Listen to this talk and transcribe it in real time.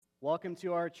Welcome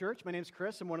to our church. My name's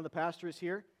Chris. I'm one of the pastors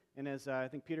here. And as I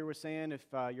think Peter was saying, if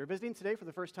you're visiting today for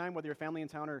the first time, whether you're family in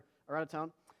town or out of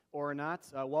town or not,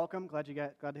 welcome. Glad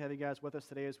to have you guys with us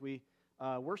today as we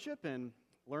worship and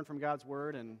learn from God's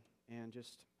Word and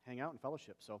just hang out and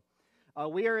fellowship. So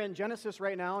we are in Genesis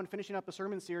right now and finishing up the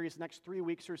sermon series the next 3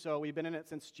 weeks or so. We've been in it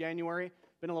since January.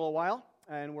 Been a little while,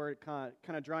 and we're kind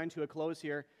of drawing to a close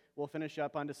here. We'll finish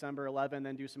up on December 11,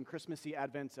 then do some Christmassy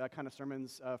Advent kind of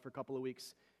sermons for a couple of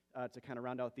weeks to kind of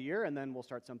round out the year, and then we'll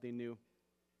start something new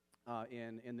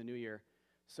in the new year.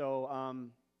 So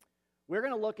we're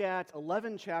going to look at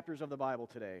 11 chapters of the Bible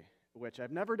today, which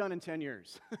I've never done in 10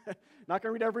 years. Not going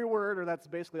to read every word, or that's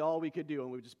basically all we could do,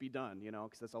 and we'd just be done,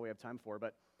 because that's all we have time for.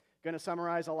 But going to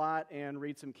summarize a lot and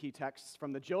read some key texts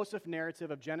from the Joseph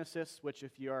narrative of Genesis, which,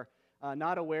 if you're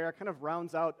not aware, kind of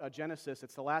rounds out Genesis.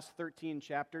 It's the last 13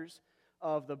 chapters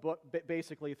of the book,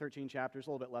 basically 13 chapters, a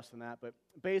little bit less than that, but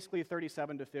basically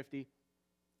 37 to 50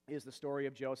 is the story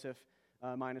of Joseph,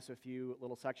 minus a few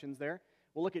little sections there.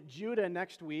 We'll look at Judah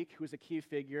next week, who's a key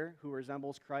figure who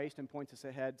resembles Christ and points us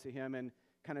ahead to him in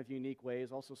kind of unique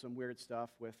ways. Also some weird stuff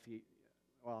with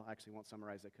I actually won't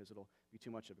summarize it because it'll be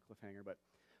too much of a cliffhanger, but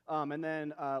and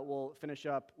then we'll finish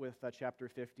up with chapter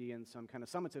 50 and some kind of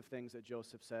summative things that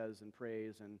Joseph says and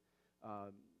prays and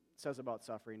says about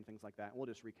suffering and things like that. And we'll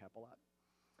just recap a lot.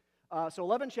 So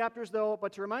 11 chapters, though,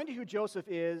 but to remind you who Joseph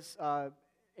is,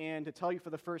 and to tell you for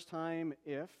the first time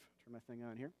turn my thing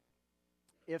on here,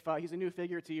 if he's a new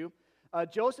figure to you,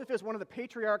 Joseph is one of the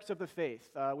patriarchs of the faith.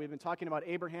 We've been talking about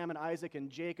Abraham and Isaac and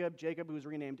Jacob, who was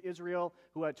renamed Israel,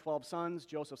 who had 12 sons.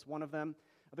 Joseph's one of them.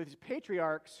 These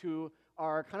patriarchs who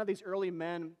are kind of these early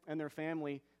men and their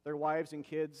family, their wives and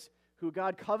kids, who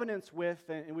God covenants with,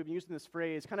 and we've been using this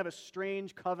phrase, kind of a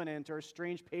strange covenant or a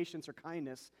strange patience or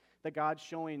kindness that God's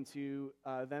showing to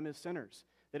them as sinners.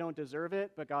 They don't deserve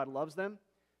it, but God loves them.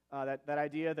 That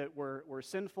idea that we're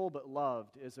sinful but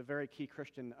loved is a very key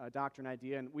Christian doctrine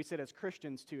idea, and we say it as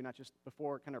Christians too, not just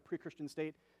before kind of pre-Christian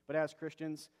state, but as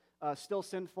Christians, still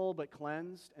sinful but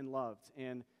cleansed and loved.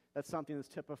 And that's something that's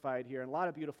typified here in a lot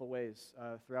of beautiful ways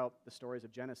throughout the stories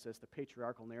of Genesis, the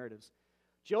patriarchal narratives.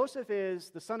 Joseph is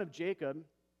the son of Jacob,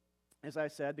 as I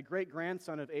said, the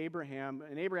great-grandson of Abraham,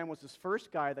 and Abraham was this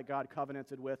first guy that God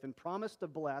covenanted with and promised to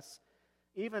bless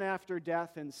even after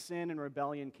death and sin and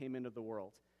rebellion came into the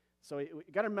world. So you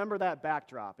got to remember that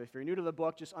backdrop. If you're new to the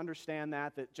book, just understand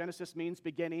that Genesis means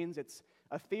beginnings. It's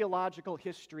a theological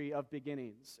history of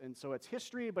beginnings. And so it's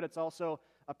history, but it's also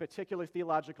a particular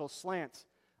theological slant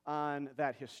on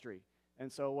that history.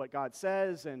 And so what God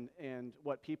says and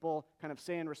what people kind of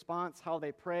say in response, how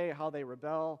they pray, how they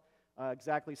rebel.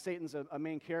 Exactly, Satan's a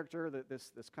main character,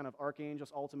 this kind of archangel,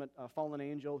 ultimate fallen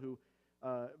angel who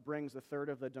brings a third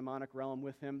of the demonic realm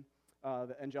with him,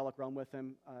 the angelic realm with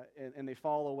him, and they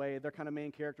fall away. They're kind of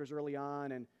main characters early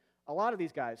on, and a lot of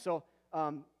these guys. So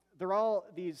they're all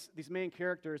these main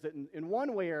characters that in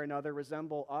one way or another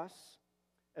resemble us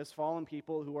as fallen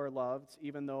people who are loved,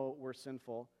 even though we're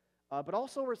sinful, but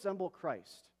also resemble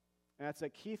Christ. And that's a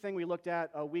key thing we looked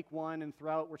at week 1 and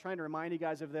throughout. We're trying to remind you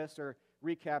guys of this or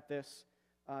recap this,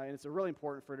 and it's really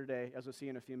important for today, as we'll see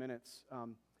in a few minutes.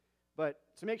 But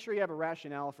to make sure you have a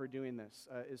rationale for doing this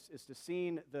is to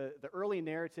seeing the early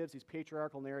narratives, these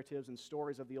patriarchal narratives and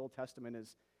stories of the Old Testament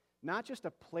is not just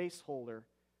a placeholder,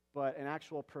 but an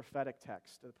actual prophetic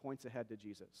text that points ahead to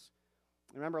Jesus.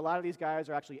 Remember, a lot of these guys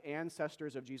are actually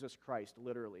ancestors of Jesus Christ,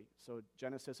 literally. So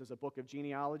Genesis is a book of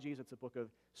genealogies. It's a book of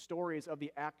stories of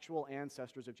the actual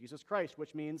ancestors of Jesus Christ,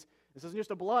 which means this isn't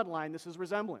just a bloodline, this is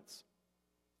resemblance.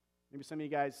 Maybe some of you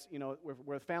guys, were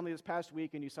with family this past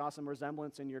week and you saw some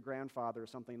resemblance in your grandfather or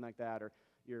something like that, or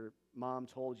your mom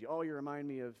told you, oh, you remind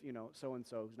me of,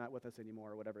 so-and-so who's not with us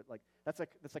anymore or whatever. Like, that's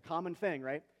a common thing,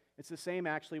 right? It's the same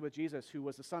actually with Jesus, who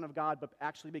was the Son of God, but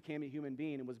actually became a human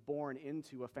being and was born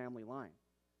into a family line.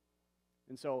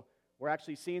 And so we're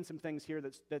actually seeing some things here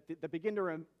that begin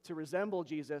to resemble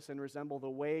Jesus and resemble the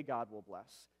way God will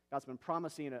bless. God's been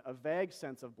promising a vague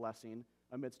sense of blessing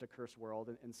amidst a cursed world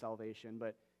and salvation,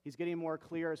 but he's getting more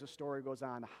clear as the story goes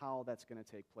on how that's going to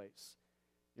take place.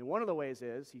 And one of the ways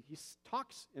is he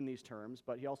talks in these terms,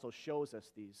 but he also shows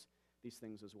us these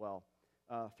things as well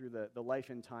through the life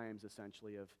and times,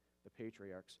 essentially, of the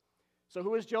patriarchs. So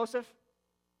who is Joseph?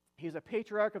 He's a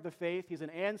patriarch of the faith. He's an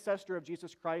ancestor of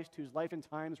Jesus Christ whose life and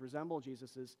times resemble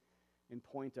Jesus's and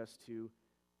point us to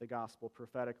the gospel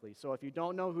prophetically. So if you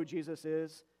don't know who Jesus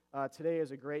is, today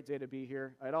is a great day to be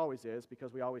here. It always is,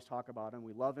 because we always talk about him.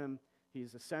 We love him.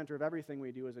 He's the center of everything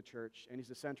we do as a church, and he's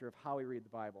the center of how we read the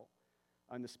Bible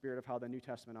and the spirit of how the New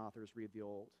Testament authors read the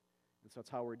Old. And so that's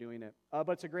how we're doing it. But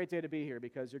it's a great day to be here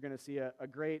because you're going to see a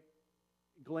great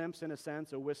glimpse, in a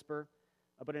sense, a whisper,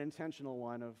 but an intentional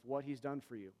one of what he's done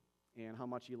for you and how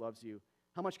much he loves you,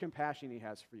 how much compassion he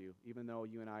has for you, even though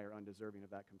you and I are undeserving of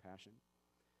that compassion.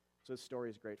 So this story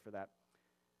is great for that.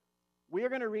 We are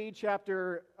going to read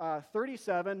chapter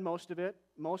 37, most of it,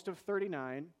 most of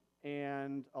 39,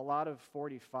 and a lot of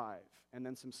 45, and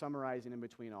then some summarizing in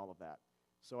between all of that.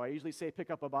 So I usually say pick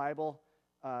up a Bible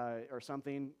or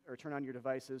something, or turn on your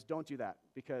devices. Don't do that,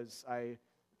 because I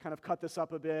kind of cut this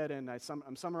up a bit, and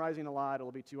I'm summarizing a lot.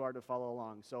 It'll be too hard to follow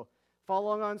along. So follow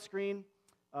along on screen.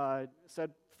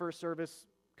 Said first service,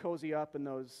 cozy up in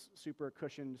those super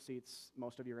cushioned seats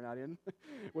most of you are not in,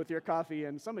 with your coffee,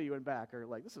 and some of you in back are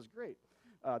like, this is great.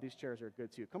 These chairs are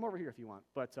good too. Come over here if you want.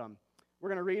 But we're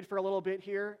going to read for a little bit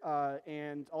here,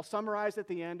 and I'll summarize at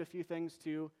the end a few things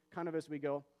too, kind of as we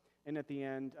go. And at the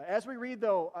end, as we read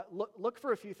though, look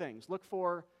for a few things. Look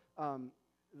for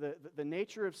the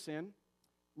nature of sin.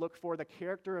 Look for the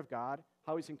character of God,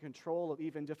 how he's in control of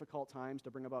even difficult times to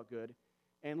bring about good.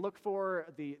 And look for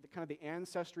the kind of the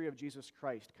ancestry of Jesus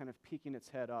Christ kind of peeking its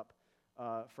head up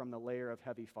from the layer of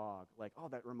heavy fog. Like, oh,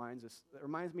 that reminds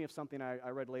me of something I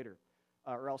read later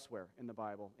or elsewhere in the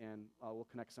Bible, and we'll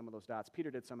connect some of those dots. Peter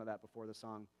did some of that before the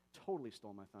song. Totally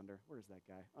stole my thunder. Where's that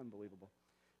guy? Unbelievable.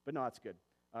 But no, it's good.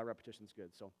 Repetition's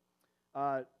good. So,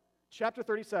 chapter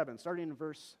 37, starting in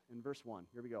verse 1.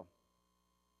 Here we go.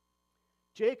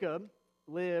 Jacob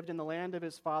lived in the land of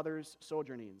his father's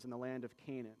sojournings, in the land of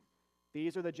Canaan.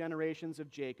 These are the generations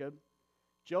of Jacob.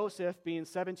 Joseph, being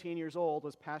 17 years old,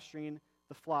 was pasturing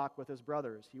the flock with his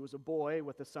brothers. He was a boy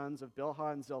with the sons of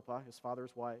Bilhah and Zilpah, his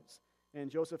father's wives. And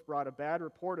Joseph brought a bad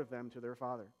report of them to their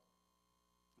father.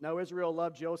 Now Israel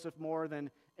loved Joseph more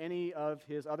than any of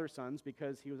his other sons,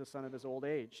 because he was a son of his old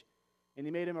age. And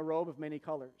he made him a robe of many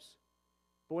colors.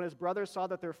 But when his brothers saw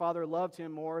that their father loved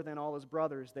him more than all his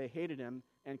brothers, they hated him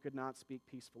and could not speak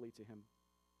peacefully to him.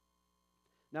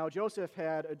 Now Joseph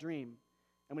had a dream,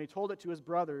 and when he told it to his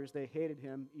brothers, they hated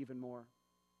him even more.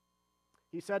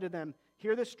 He said to them,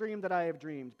 "Hear this dream that I have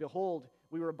dreamed. Behold,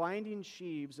 we were binding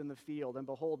sheaves in the field, and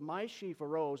behold, my sheaf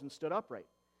arose and stood upright.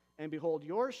 And behold,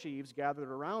 your sheaves gathered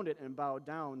around it and bowed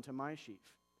down to my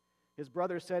sheaf." His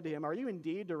brothers said to him, "Are you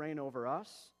indeed to reign over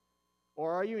us?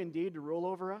 Or are you indeed to rule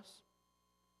over us?"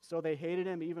 So they hated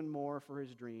him even more for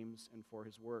his dreams and for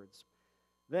his words.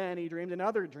 Then he dreamed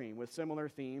another dream with similar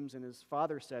themes, and his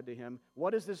father said to him,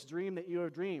 "What is this dream that you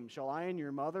have dreamed? Shall I and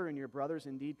your mother and your brothers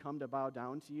indeed come to bow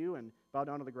down to you and bow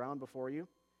down to the ground before you?"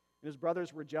 And his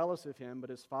brothers were jealous of him, but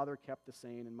his father kept the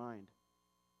saying in mind.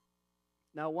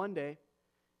 Now one day,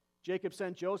 Jacob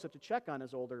sent Joseph to check on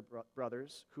his older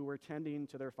brothers who were tending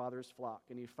to their father's flock,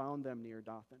 and he found them near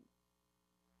Dothan.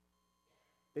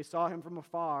 They saw him from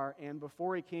afar, and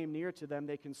before he came near to them,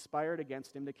 they conspired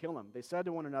against him to kill him. They said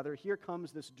to one another, "Here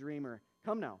comes this dreamer.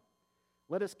 Come now,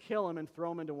 let us kill him and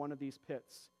throw him into one of these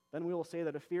pits. Then we will say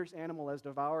that a fierce animal has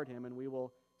devoured him, and we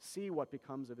will see what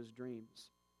becomes of his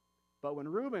dreams." But when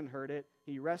Reuben heard it,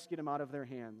 he rescued him out of their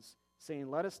hands, saying,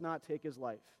 "Let us not take his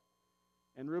life."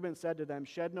 And Reuben said to them,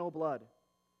 "Shed no blood.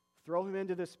 Throw him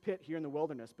into this pit here in the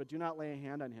wilderness, but do not lay a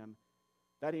hand on him,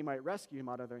 that he might rescue him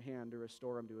out of their hand to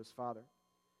restore him to his father."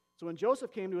 So when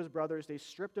Joseph came to his brothers, they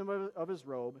stripped him of his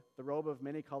robe, the robe of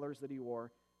many colors that he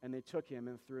wore, and they took him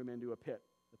and threw him into a pit.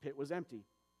 The pit was empty.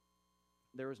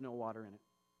 There was no water in it.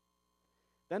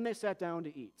 Then they sat down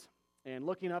to eat, and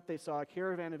looking up, they saw a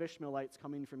caravan of Ishmaelites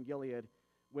coming from Gilead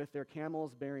with their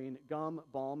camels bearing gum,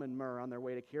 balm, and myrrh on their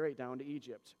way to carry it down to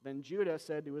Egypt. Then Judah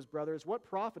said to his brothers, "What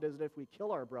profit is it if we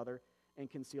kill our brother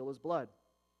and conceal his blood?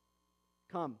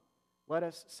 Come, let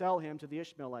us sell him to the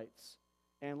Ishmaelites,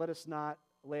 and let us not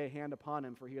lay a hand upon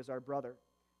him, for he is our brother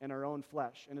and our own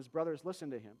flesh." And his brothers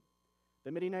listened to him.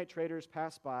 The Midianite traders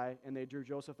passed by, and they drew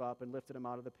Joseph up and lifted him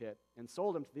out of the pit and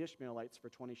sold him to the Ishmaelites for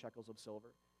 20 shekels of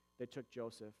silver. They took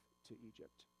Joseph to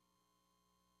Egypt.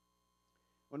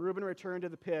 When Reuben returned to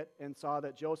the pit and saw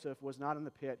that Joseph was not in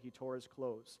the pit, he tore his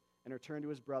clothes and returned to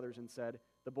his brothers and said,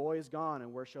 "The boy is gone,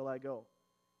 and where shall I go?"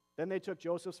 Then they took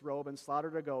Joseph's robe and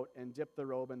slaughtered a goat and dipped the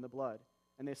robe in the blood.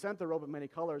 And they sent the robe of many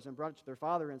colors and brought it to their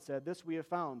father and said, "This we have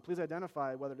found. Please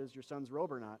identify whether it is your son's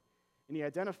robe or not." And he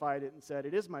identified it and said,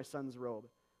 "It is my son's robe.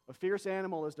 A fierce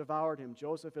animal has devoured him.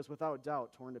 Joseph is without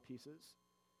doubt torn to pieces."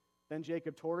 Then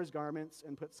Jacob tore his garments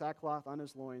and put sackcloth on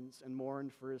his loins and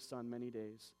mourned for his son many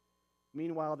days.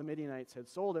 Meanwhile, the Midianites had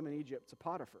sold him in Egypt to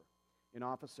Potiphar, an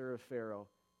officer of Pharaoh,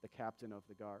 the captain of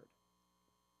the guard.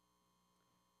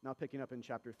 Now picking up in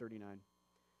chapter 39.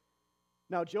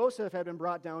 Now Joseph had been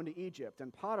brought down to Egypt,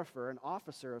 and Potiphar, an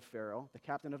officer of Pharaoh, the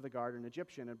captain of the guard, an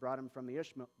Egyptian, had bought him from the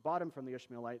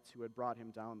Ishmaelites who had brought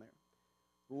him down there.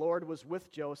 The Lord was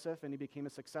with Joseph, and he became a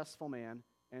successful man,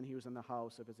 and he was in the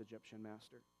house of his Egyptian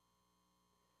master.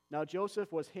 Now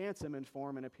Joseph was handsome in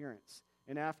form and appearance,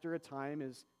 and after a time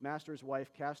his master's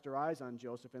wife cast her eyes on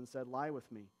Joseph and said, "Lie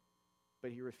with me."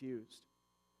 But he refused.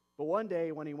 But one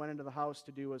day when he went into the house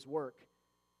to do his work,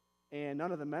 and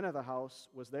none of the men of the house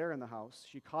was there in the house,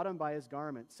 she caught him by his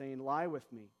garment, saying, "Lie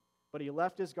with me." But he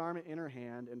left his garment in her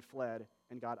hand and fled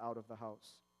and got out of the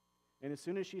house. And as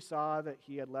soon as she saw that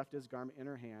he had left his garment in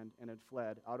her hand and had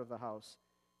fled out of the house,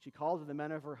 she called to the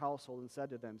men of her household and said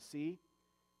to them, "See,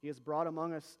 he has brought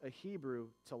among us a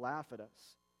Hebrew to laugh at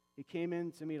us. He came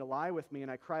in to me to lie with me,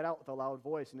 and I cried out with a loud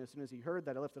voice. And as soon as he heard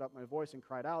that I lifted up my voice and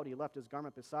cried out, he left his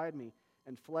garment beside me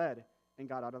and fled and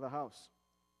got out of the house."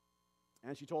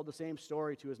 And she told the same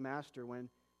story to his master when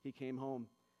he came home.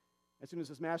 As soon as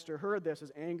his master heard this,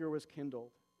 his anger was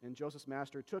kindled. And Joseph's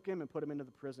master took him and put him into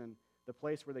the prison, the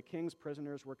place where the king's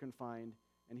prisoners were confined,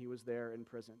 and he was there in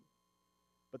prison.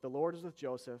 But the Lord was with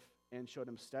Joseph and showed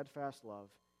him steadfast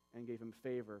love and gave him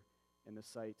favor in the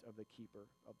sight of the keeper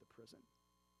of the prison.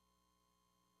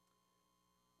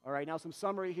 All right, now some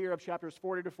summary here of chapters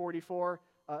 40 to 44.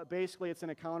 Basically, it's an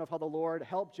account of how the Lord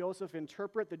helped Joseph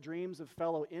interpret the dreams of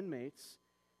fellow inmates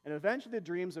and eventually the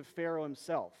dreams of Pharaoh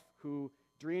himself, who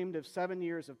dreamed of 7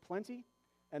 years of plenty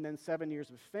and then 7 years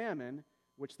of famine,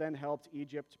 which then helped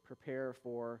Egypt prepare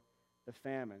for the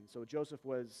famine. So Joseph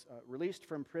was released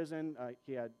from prison.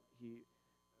 He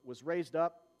was raised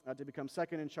up to become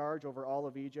second in charge over all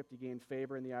of Egypt. He gained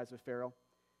favor in the eyes of Pharaoh.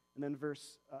 And then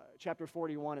chapter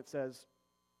 41, it says,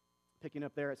 picking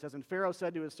up there, it says, "And Pharaoh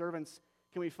said to his servants,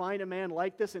 'Can we find a man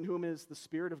like this in whom is the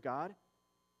Spirit of God?'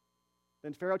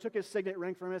 Then Pharaoh took his signet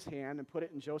ring from his hand and put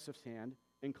it in Joseph's hand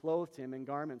and clothed him in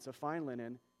garments of fine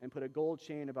linen and put a gold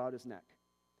chain about his neck.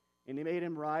 And he made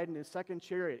him ride in his second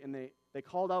chariot, and they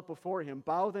called out before him,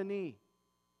 'Bow the knee.'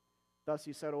 Thus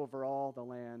he was set over all the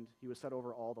land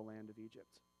of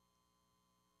Egypt."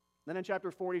 Then in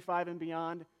chapter 45 and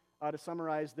beyond, to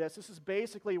summarize this is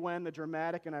basically when the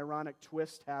dramatic and ironic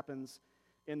twist happens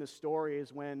in the story,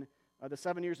 is when the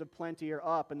 7 years of plenty are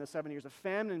up and the 7 years of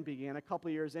famine begin. A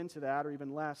couple years into that, or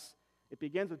even less, it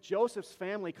begins with Joseph's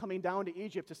family coming down to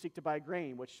Egypt to seek to buy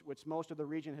grain, which most of the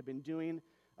region had been doing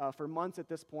for months at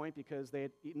this point because they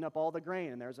had eaten up all the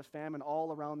grain, and there's a famine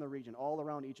all around the region, all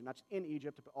around Egypt, not just in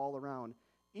Egypt, but all around.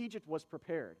 Egypt was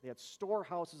prepared. They had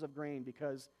storehouses of grain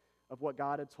because of what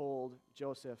God had told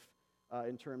Joseph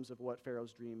in terms of what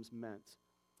Pharaoh's dreams meant.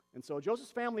 And so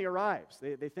Joseph's family arrives.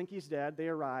 They think he's dead. They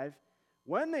arrive.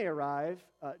 When they arrive,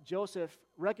 Joseph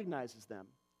recognizes them,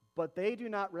 but they do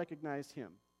not recognize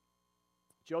him.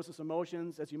 Joseph's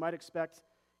emotions, as you might expect,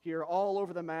 here all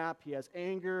over the map. He has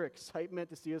anger, excitement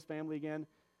to see his family again,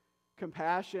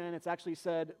 compassion. It's actually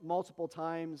said multiple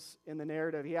times in the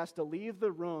narrative. He has to leave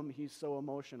the room, he's so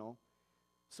emotional,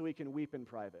 so he can weep in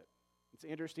private. It's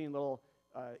an interesting little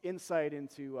insight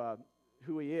into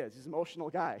who he is. He's an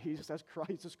emotional guy. He's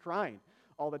just crying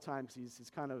all the time because he's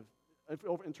kind of,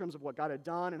 in terms of what God had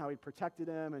done and how he protected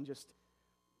him and just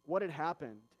what had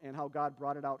happened and how God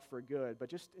brought it out for good. But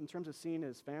just in terms of seeing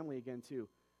his family again too,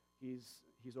 he's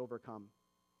overcome.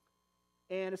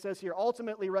 And it says here,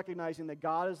 ultimately recognizing that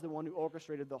God is the one who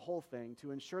orchestrated the whole thing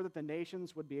to ensure that the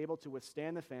nations would be able to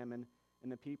withstand the famine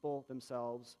and the people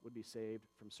themselves would be saved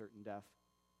from certain death.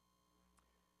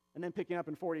 And then picking up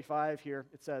in 45 here,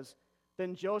 it says,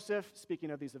 "Then Joseph,"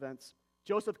 speaking of these events,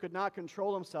 "Joseph could not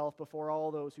control himself before all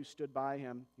those who stood by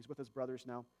him." He's with his brothers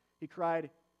now. He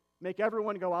cried, "Make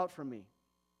everyone go out from me."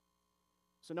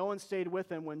 So no one stayed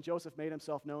with him when Joseph made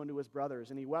himself known to his brothers,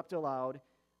 and he wept aloud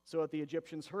so that the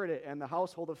Egyptians heard it, and the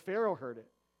household of Pharaoh heard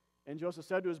it. And Joseph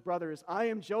said to his brothers, "I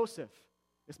am Joseph.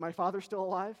 Is my father still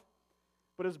alive?"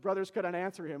 But his brothers couldn't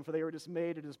answer him, for they were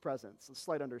dismayed at his presence. A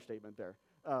slight understatement there.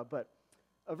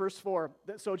 Verse 4,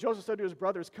 "So Joseph said to his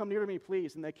brothers, 'Come near to me,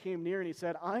 please.' And they came near, and he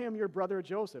said, 'I am your brother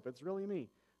Joseph,'" it's really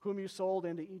me, "'whom you sold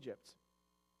into Egypt.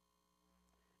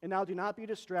 And now do not be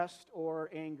distressed or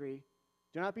angry.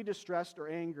 Do not be distressed or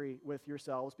angry with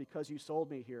yourselves because you sold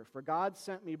me here. For God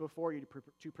sent me before you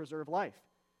to preserve life.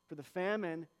 For the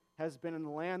famine has been in the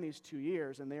land these 2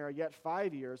 years, and there are yet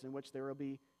 5 years in which there will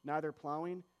be neither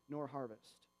plowing nor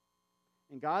harvest.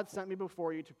 And God sent me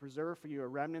before you to preserve for you a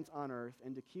remnant on earth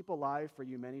and to keep alive for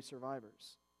you many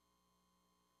survivors.'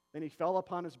 Then he fell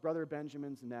upon his brother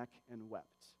Benjamin's neck and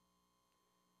wept.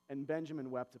 And Benjamin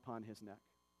wept upon his neck.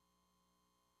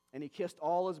 And he kissed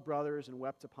all his brothers and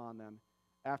wept upon them.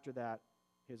 After that,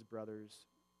 his brothers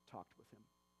talked with him."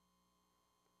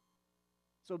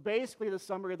 So basically, the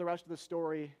summary of the rest of the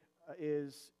story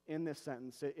is in this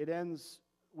sentence. It ends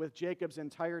with Jacob's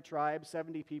entire tribe,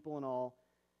 70 people in all,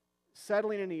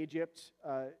 settling in Egypt,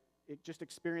 just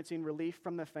experiencing relief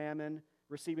from the famine,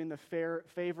 receiving the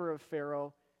favor of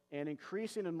Pharaoh, and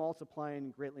increasing and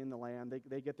multiplying greatly in the land.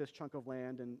 They get this chunk of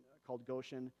land called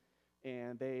Goshen,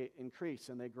 and they increase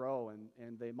and they grow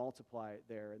and they multiply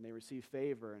there, and they receive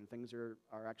favor, and things are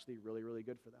actually really, really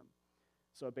good for them.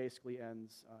 So it basically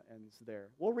ends there.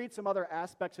 We'll read some other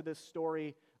aspects of this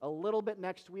story a little bit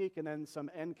next week, and then some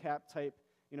end cap type,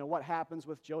 what happens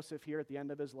with Joseph here at the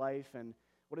end of his life, and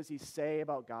what does he say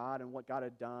about God and what God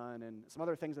had done, and some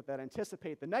other things that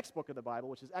anticipate the next book of the Bible,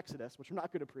 which is Exodus, which I'm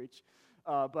not going to preach,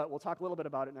 but we'll talk a little bit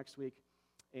about it next week,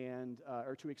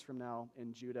 or 2 weeks from now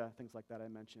in Judah, things like that I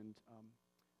mentioned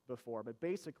before. But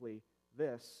basically,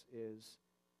 this is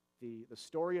the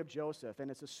story of Joseph,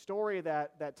 and it's a story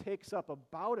that takes up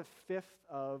about a fifth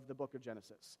of the book of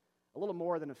Genesis, a little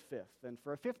more than a fifth. And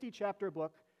for a 50-chapter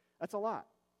book, that's a lot.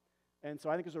 And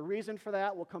so I think there's a reason for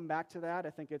that. We'll come back to that.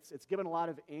 I think it's given a lot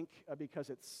of ink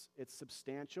because it's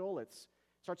substantial. It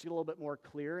starts to get a little bit more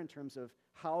clear in terms of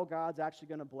how God's actually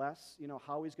going to bless,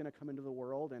 how he's going to come into the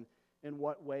world, and in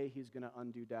what way he's going to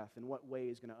undo death, in what way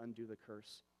he's going to undo the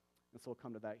curse. And so we'll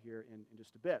come to that here in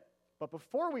just a bit. But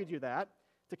before we do that,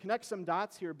 to connect some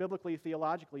dots here biblically,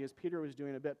 theologically, as Peter was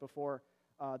doing a bit before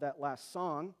that last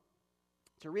song,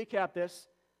 to recap this,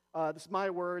 this is my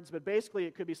words, but basically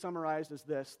it could be summarized as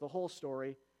this, the whole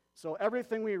story. So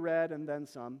everything we read and then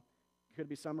some could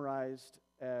be summarized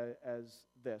as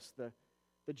this.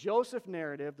 The Joseph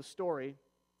narrative, the story,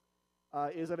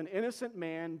 is of an innocent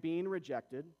man being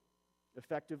rejected,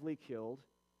 effectively killed,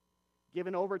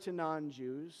 given over to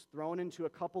non-Jews, thrown into a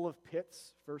couple of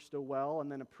pits, first a well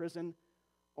and then a prison,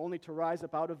 only to rise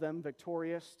up out of them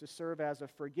victorious, to serve as a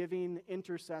forgiving,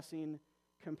 intercessing,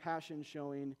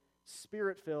 compassion-showing,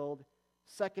 Spirit-filled,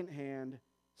 second-hand,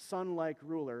 son-like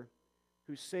ruler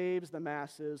who saves the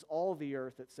masses, all the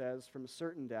earth, it says, from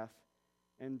certain death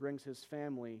and brings his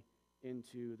family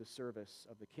into the service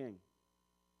of the king.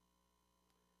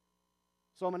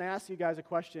 So I'm going to ask you guys a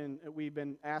question that we've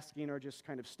been asking or just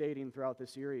kind of stating throughout the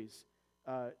series.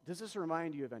 Does this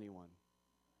remind you of anyone,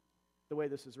 the way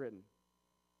this is written?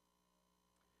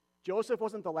 Joseph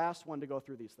wasn't the last one to go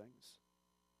through these things.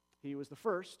 He was the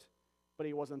first, but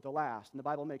he wasn't the last. And the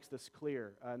Bible makes this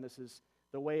clear, and this is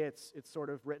the way it's sort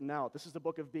of written out. This is the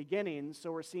book of beginnings,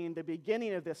 so we're seeing the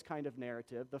beginning of this kind of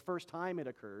narrative, the first time it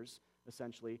occurs,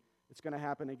 essentially. It's going to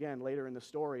happen again later in the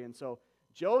story. And so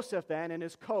Joseph then, in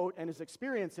his coat and his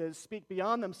experiences, speak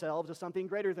beyond themselves to something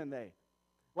greater than they.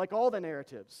 Like all the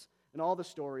narratives and all the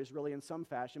stories, really, in some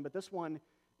fashion, but this one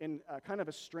in kind of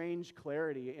a strange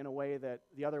clarity in a way that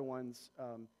the other ones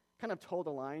kind of toe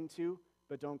the line to,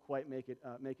 but don't quite make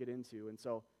it into. And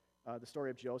so the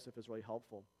story of Joseph is really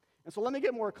helpful. And so let me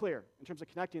get more clear in terms of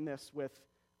connecting this with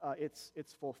its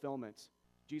fulfillment,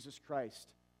 Jesus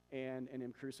Christ and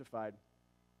him crucified.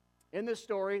 In this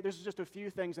story, there's just a few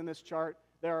things in this chart.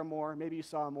 There are more. Maybe you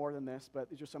saw more than this, but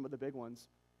these are some of the big ones.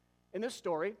 In this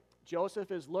story, Joseph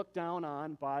is looked down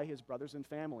on by his brothers and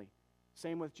family.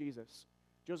 Same with Jesus.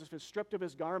 Joseph is stripped of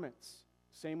his garments.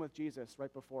 Same with Jesus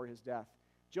right before his death.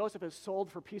 Joseph is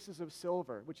sold for pieces of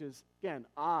silver, which is, again,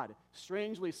 odd,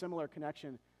 strangely similar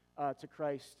connection to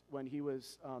Christ when he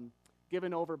was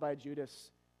given over by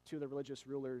Judas to the religious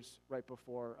rulers right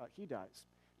before he dies.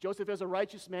 Joseph is a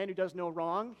righteous man who does no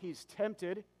wrong. He's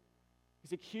tempted.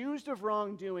 He's accused of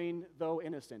wrongdoing, though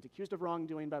innocent. Accused of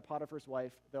wrongdoing by Potiphar's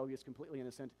wife, though he is completely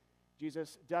innocent.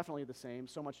 Jesus, definitely the same.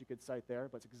 So much you could cite there,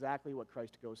 but it's exactly what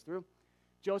Christ goes through.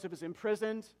 Joseph is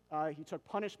imprisoned. He took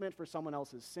punishment for someone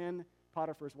else's sin,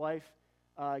 Potiphar's wife.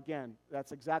 Again,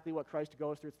 that's exactly what Christ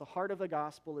goes through. It's the heart of the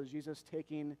gospel, is Jesus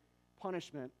taking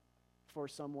punishment for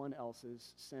someone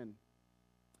else's sin.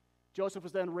 Joseph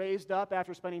was then raised up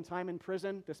after spending time in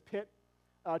prison, this pit,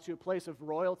 to a place of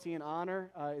royalty and honor.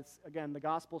 It's, again, the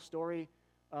gospel story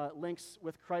links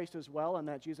with Christ as well, and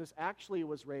that Jesus actually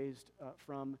was raised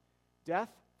from death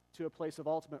to a place of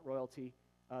ultimate royalty,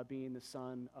 being the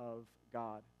Son of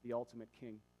God, the ultimate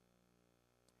King.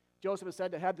 Joseph is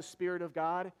said to have the Spirit of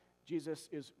God. Jesus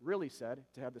is really said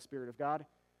to have the Spirit of God.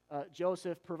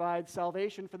 Joseph provides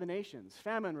salvation for the nations,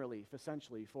 famine relief,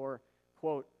 essentially, for,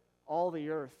 quote, all the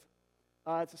earth.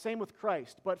 It's the same with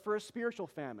Christ, but for a spiritual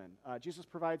famine. Jesus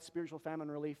provides spiritual famine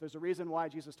relief. There's a reason why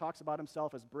Jesus talks about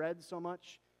himself as bread so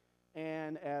much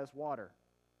and as water.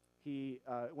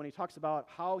 When he talks about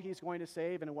how he's going to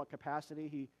save and in what capacity,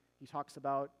 he talks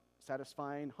about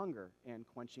satisfying hunger and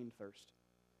quenching thirst.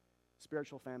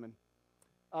 Spiritual famine.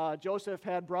 Joseph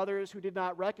had brothers who did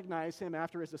not recognize him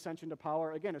after his ascension to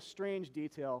power. Again, a strange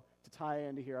detail to tie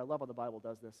into here. I love how the Bible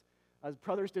does this. His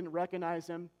brothers didn't recognize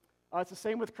him. It's the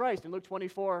same with Christ. In Luke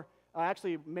 24,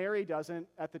 actually, Mary doesn't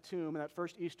at the tomb. That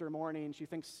first Easter morning, she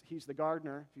thinks he's the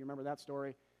gardener, if you remember that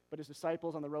story. but his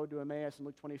disciples on the road to Emmaus in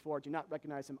Luke 24 do not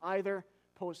recognize him either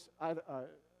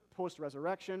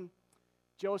post-resurrection.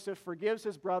 Joseph forgives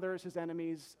his brothers, his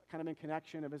enemies, kind of in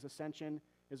connection of his ascension,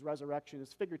 his resurrection,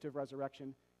 his figurative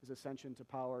resurrection, his ascension to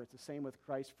power. It's the same with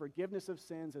Christ. Forgiveness of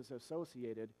sins is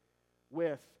associated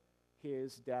with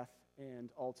his death and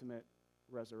ultimate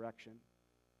resurrection.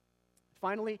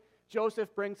 Finally,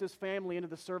 Joseph brings his family into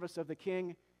the service of the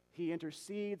king. He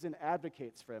intercedes and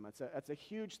advocates for him. That's a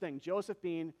huge thing. Joseph,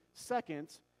 being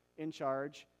second in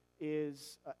charge,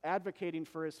 is advocating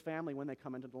for his family when they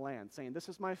come into the land, saying, this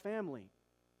is my family.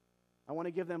 I want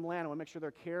to give them land. I want to make sure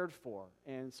they're cared for.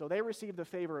 And so they receive the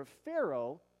favor of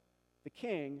Pharaoh, the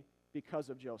king, because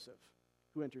of Joseph,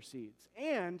 who intercedes,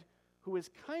 and who is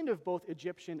kind of both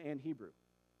Egyptian and Hebrew.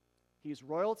 He's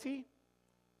royalty,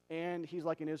 and he's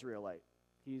like an Israelite.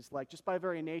 He's like, just by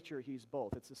very nature, he's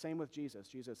both. It's the same with Jesus.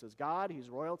 Jesus is God, he's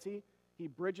royalty. He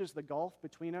bridges the gulf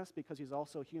between us because he's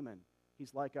also human.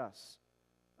 He's like us,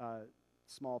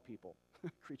 small people,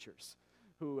 creatures,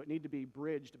 who need to be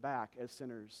bridged back as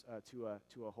sinners to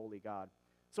a holy God.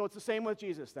 So it's the same with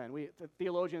Jesus then. The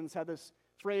theologians had this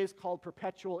phrase called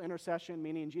perpetual intercession,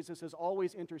 meaning Jesus is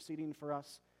always interceding for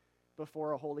us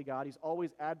before a holy God. He's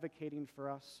always advocating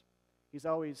for us. He's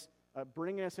always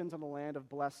bringing us into the land of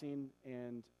blessing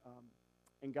and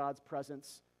in God's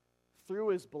presence through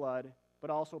his blood, but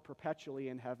also perpetually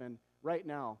in heaven. Right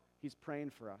now, he's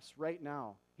praying for us. Right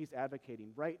now, he's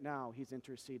advocating. Right now, he's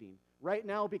interceding. Right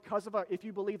now, because of if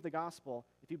you believe the gospel,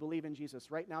 if you believe in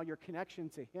Jesus, right now your connection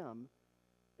to him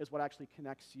is what actually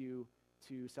connects you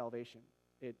to salvation.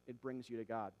 It brings you to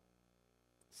God.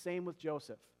 Same with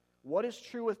Joseph. What is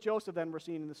true with Joseph, then, we're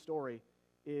seeing in the story,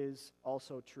 is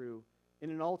also true in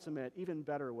an ultimate, even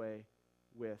better way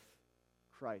with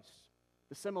Christ.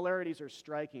 The similarities are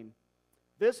striking.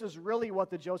 This is really what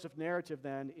the Joseph narrative,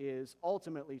 then, is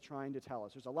ultimately trying to tell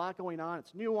us. There's a lot going on.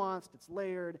 It's nuanced. It's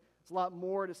layered. There's a lot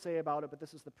more to say about it, but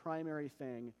this is the primary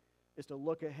thing, is to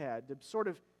look ahead, to sort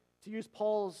of, to use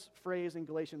Paul's phrase in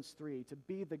Galatians 3, to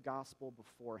be the gospel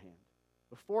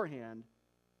beforehand,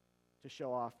 to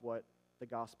show off what the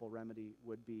gospel remedy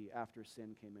would be after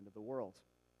sin came into the world.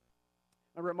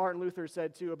 Remember what Martin Luther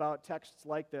said, too, about texts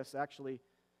like this, actually,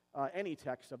 any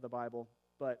text of the Bible,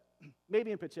 but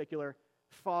maybe in particular,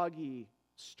 foggy,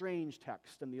 strange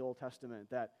text in the Old Testament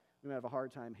that we have a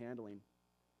hard time handling.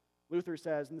 Luther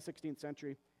says in the 16th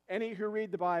century, any who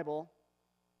read the Bible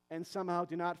and somehow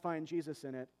do not find Jesus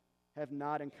in it have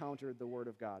not encountered the Word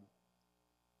of God.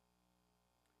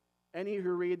 Any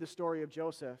who read the story of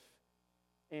Joseph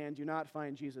and do not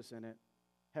find Jesus in it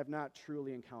have not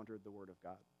truly encountered the Word of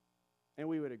God. And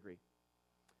we would agree.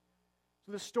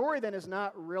 So the story then is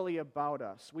not really about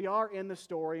us. We are in the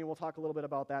story, and we'll talk a little bit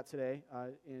about that today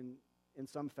in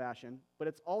some fashion, but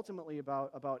it's ultimately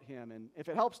about him. And if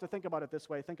it helps to think about it this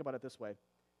way, think about it this way.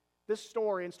 This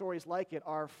story and stories like it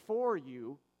are for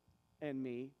you and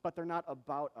me, but they're not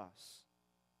about us.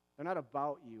 They're not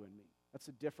about you and me. That's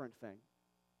a different thing.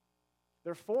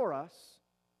 They're for us,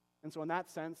 and so in that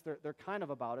sense, they're kind of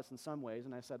about us in some ways,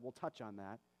 and I said we'll touch on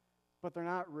that, but they're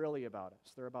not really about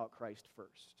us. They're about Christ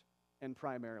first and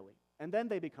primarily, and then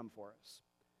they become for us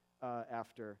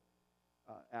after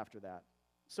that.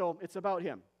 So it's about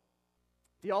him,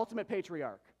 the ultimate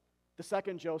patriarch, the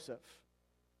second Joseph,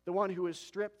 the one who is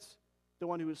stripped, the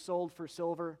one who is sold for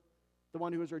silver, the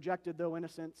one who was rejected though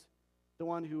innocent, the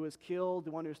one who was killed,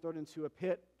 the one who was thrown into a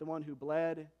pit, the one who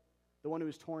bled, the one who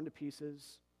was torn to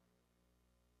pieces,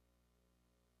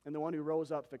 and the one who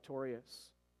rose up victorious,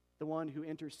 the one who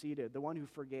interceded, the one who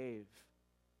forgave,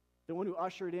 the one who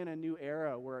ushered in a new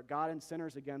era where God and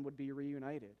sinners again would be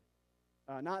reunited,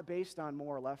 not based on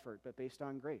moral effort, but based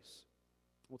on grace.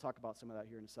 We'll talk about some of that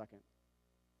here in a second.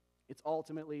 It's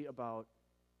ultimately about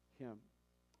him.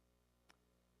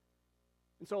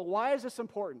 And so why is this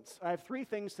important? I have three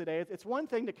things today. It's one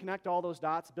thing to connect all those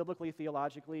dots biblically,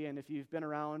 theologically, and if you've been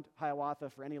around Hiawatha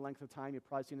for any length of time, you've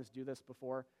probably seen us do this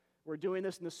before. We're doing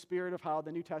this in the spirit of how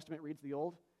the New Testament reads the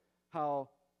Old, how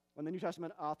when the New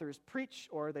Testament authors preach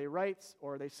or they write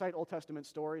or they cite Old Testament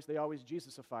stories, they always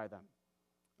Jesusify them.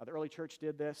 The early church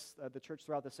did this. The church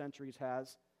throughout the centuries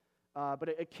has. But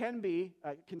it can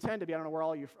tend to be, I don't know where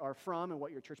all you are from and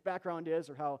what your church background is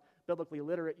or how biblically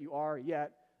literate you are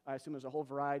yet. I assume there's a whole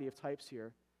variety of types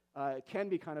here. It can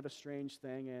be kind of a strange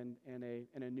thing and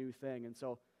a new thing. And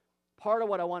so part of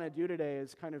what I want to do today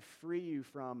is kind of free you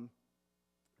from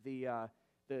the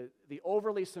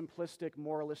overly simplistic,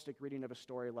 moralistic reading of a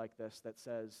story like this that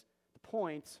says the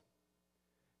point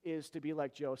is to be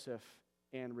like Joseph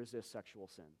and resist sexual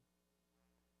sin.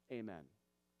 Amen.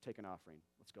 Take an offering.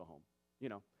 Let's go home.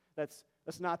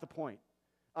 That's not the point.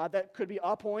 That could be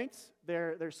a point.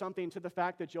 There's something to the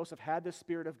fact that Joseph had the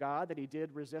Spirit of God, that he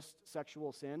did resist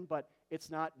sexual sin, but it's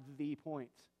not the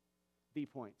point. The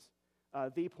point.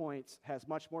 The point has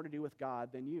much more to do with God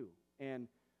than you. And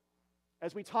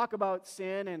as we talk about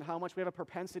sin and how much we have a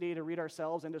propensity to read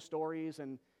ourselves into stories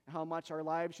and how much our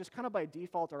lives just kind of by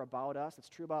default are about us, it's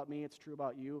true about me, it's true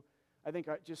about you, I think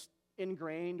just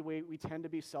ingrained, we tend to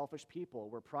be selfish people.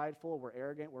 We're prideful, we're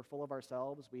arrogant, we're full of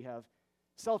ourselves. We have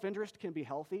self-interest can be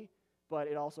healthy, but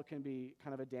it also can be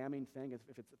kind of a damning thing if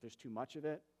there's too much of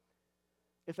it.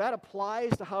 If that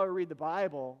applies to how we read the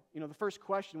Bible, the first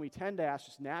question we tend to ask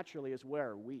just naturally is, where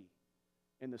are we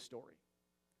in the story?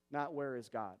 Not where is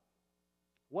God?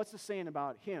 What's it saying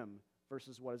about him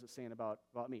versus what is it saying about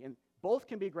me? And both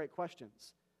can be great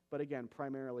questions, but again,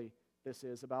 primarily this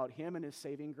is about him and his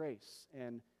saving grace.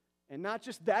 And not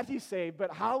just that he's saved,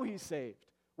 but how he's saved.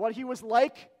 What he was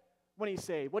like when he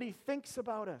saved. What he thinks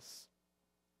about us.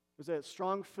 There's a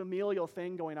strong familial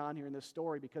thing going on here in this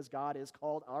story because God is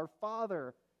called our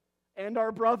Father and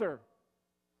our brother.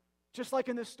 Just like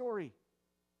in this story.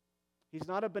 He's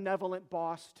not a benevolent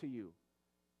boss to you.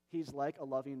 He's like a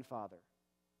loving father.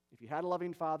 If you had a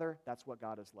loving father, that's what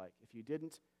God is like. If you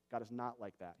didn't, God is not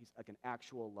like that. He's like an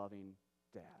actual loving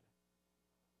dad.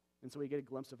 And so we get a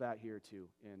glimpse of that here too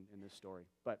in this story.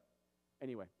 But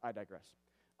anyway, I digress.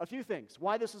 A few things.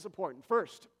 Why this is important.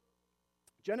 First,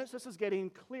 Genesis is getting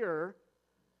clearer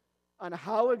on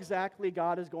how exactly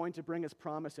God is going to bring his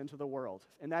promise into the world.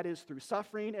 And that is through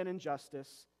suffering and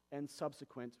injustice and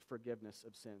subsequent forgiveness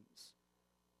of sins.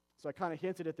 So I kind of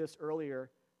hinted at this earlier.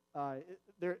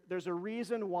 There's a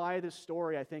reason why this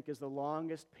story, I think, is the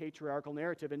longest patriarchal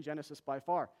narrative in Genesis by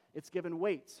far. It's given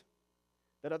weight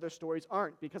that other stories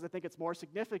aren't, because I think it's more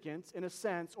significant in a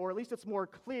sense, or at least it's more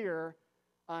clear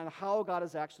on how God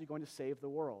is actually going to save the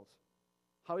world,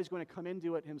 how he's going to come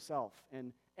into it himself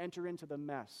and enter into the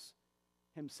mess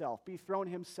himself, be thrown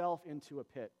himself into a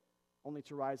pit, only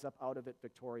to rise up out of it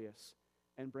victorious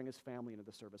and bring his family into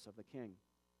the service of the king.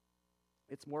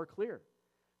 It's more clear.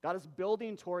 God is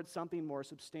building towards something more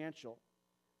substantial,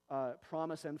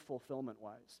 promise and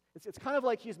fulfillment-wise. It's kind of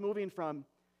like he's moving from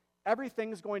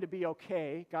everything's going to be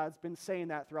okay. God's been saying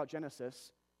that throughout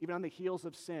Genesis, even on the heels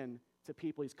of sin, to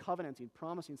people. He's covenanting,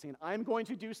 promising, saying, I'm going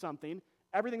to do something.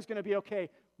 Everything's going to be okay.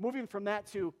 Moving from that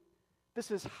to,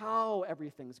 this is how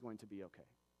everything's going to be okay.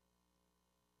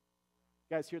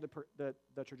 You guys hear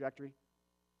the trajectory?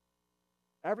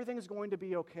 Everything's going to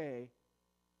be okay,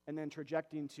 and then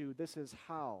trajecting to, this is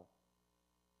how.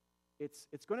 It's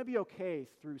going to be okay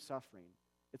through suffering.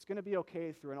 It's going to be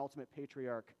okay through an ultimate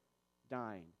patriarch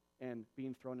dying and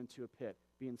being thrown into a pit,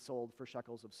 being sold for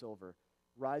shekels of silver,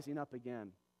 rising up again,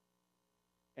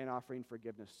 and offering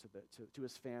forgiveness to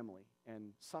his family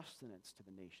and sustenance to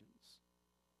the nations.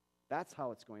 That's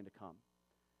how it's going to come.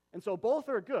 And so both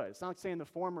are good. It's not like saying the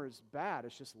former is bad,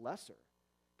 it's just lesser.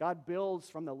 God builds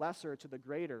from the lesser to the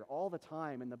greater all the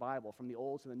time in the Bible, from the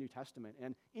Old to the New Testament.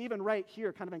 And even right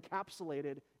here, kind of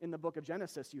encapsulated in the book of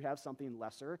Genesis, you have something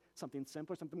lesser, something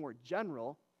simpler, something more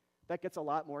general that gets a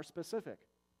lot more specific.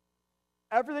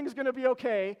 Everything's going to be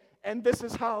okay, and this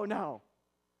is how now.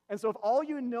 And so if all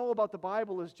you know about the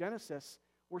Bible is Genesis,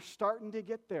 we're starting to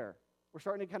get there. We're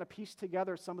starting to kind of piece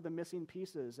together some of the missing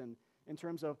pieces and in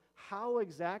terms of how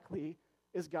exactly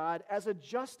is God, as a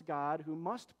just God who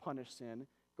must punish sin,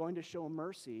 going to show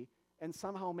mercy and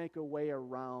somehow make a way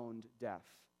around death,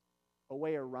 a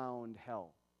way around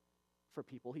hell for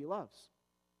people he loves.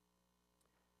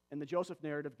 And the Joseph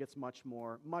narrative gets much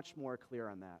more clear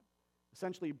on that.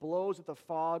 Essentially blows at the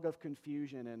fog of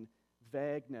confusion and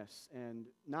vagueness and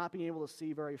not being able to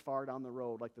see very far down the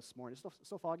road like this morning. Is it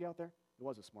still foggy out there? It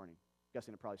was this morning. I'm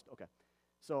guessing it probably still. Okay.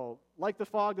 So like the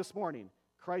fog this morning,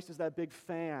 Christ is that big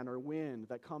fan or wind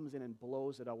that comes in and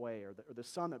blows it away, or the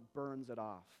sun that burns it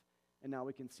off. And now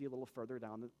we can see a little further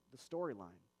down the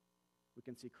storyline. We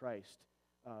can see Christ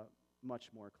much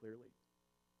more clearly.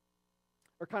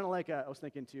 Or kind of like, I was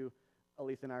thinking too,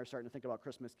 Aletha and I are starting to think about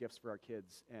Christmas gifts for our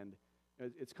kids. And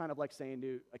it's kind of like saying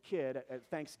to a kid at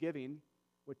Thanksgiving,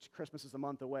 which Christmas is a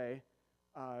month away,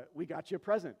 we got you a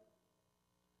present.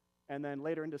 And then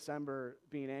later in December,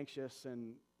 being anxious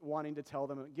and wanting to tell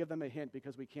them, give them a hint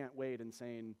because we can't wait, and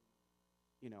saying,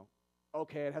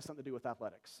 okay, it has something to do with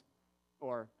athletics,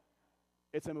 or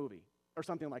it's a movie, or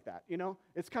something like that.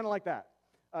 It's kind of like that.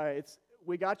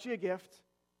 We got you a gift,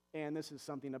 and this is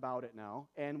something about it now,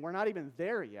 and we're not even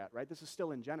there yet, right? This is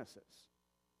still in Genesis.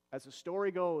 As the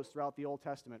story goes throughout the Old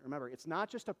Testament, remember, it's not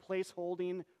just a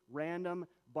place-holding, random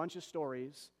bunch of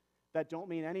stories that don't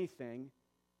mean anything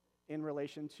in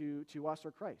relation to us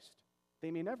or Christ.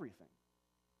 They mean everything.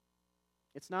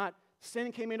 It's not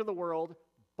sin came into the world,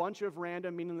 bunch of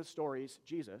random meaningless stories,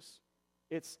 Jesus.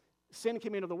 It's sin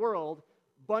came into the world,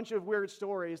 bunch of weird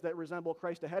stories that resemble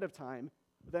Christ ahead of time,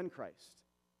 then Christ.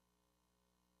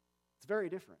 It's very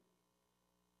different.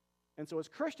 And so as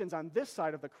Christians on this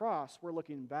side of the cross, we're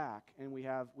looking back, and we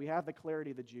have the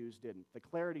clarity the Jews didn't, the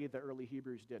clarity the early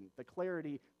Hebrews didn't, the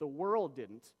clarity the world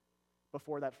didn't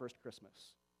before that first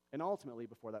Christmas, and ultimately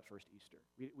before that first Easter.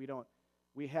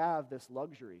 We have this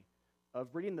luxury of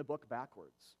reading the book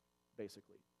backwards,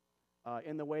 basically,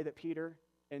 in the way that Peter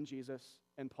and Jesus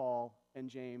and Paul and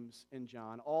James and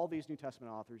John, all these New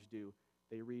Testament authors do.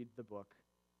 They read the book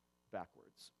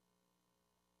backwards.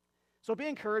 So be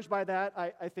encouraged by that.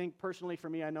 I think personally for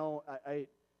me, I know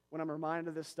when I'm reminded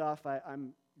of this stuff,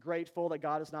 I'm grateful that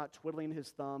God is not twiddling his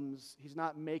thumbs. He's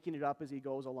not making it up as he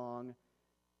goes along.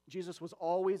 Jesus was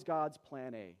always God's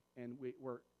plan A, and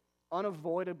we're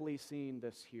unavoidably seeing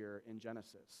this here in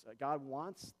Genesis. God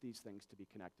wants these things to be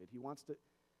connected. He wants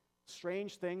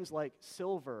strange things like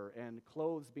silver and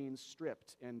clothes being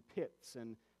stripped and pits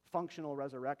and functional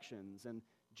resurrections and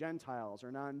Gentiles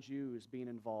or non-Jews being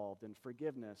involved and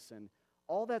forgiveness and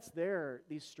all that's there,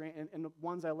 these strange, and the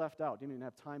ones I left out, didn't even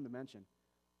have time to mention.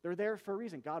 They're there for a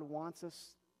reason. God wants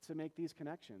us to make these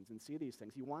connections and see these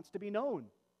things. He wants to be known.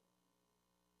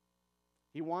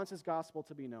 He wants his gospel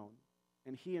to be known,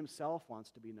 and he himself wants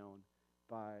to be known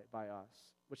by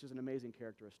us, which is an amazing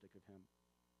characteristic of him.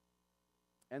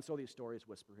 And so these stories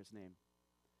whisper his name.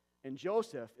 And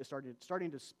Joseph is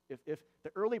starting to, if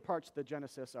the early parts of the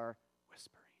Genesis are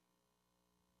whispering,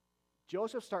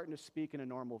 Joseph's starting to speak in a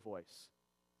normal voice.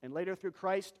 And later through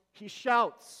Christ, he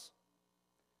shouts.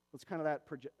 It's kind of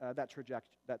that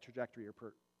trajectory or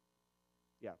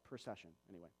procession.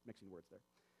 Anyway, mixing words there.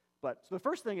 But so the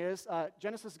first thing is,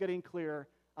 Genesis is getting clear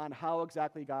on how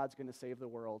exactly God's going to save the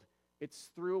world.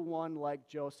 It's through one like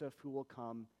Joseph who will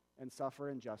come and suffer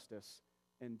injustice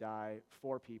and die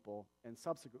for people and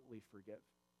subsequently forgive.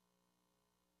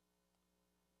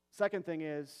 Second thing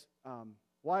is,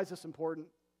 why is this important?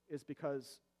 Is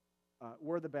because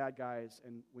we're the bad guys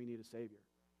and we need a Savior.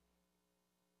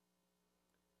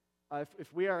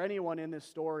 If we are anyone in this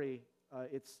story,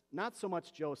 it's not so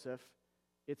much Joseph,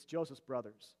 it's Joseph's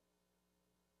brothers.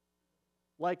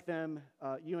 Like them,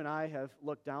 you and I have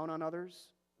looked down on others.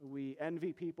 We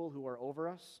envy people who are over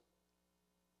us.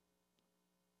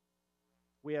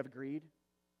 We have greed.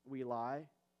 We lie.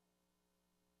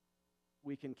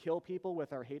 We can kill people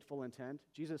with our hateful intent.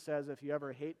 Jesus says if you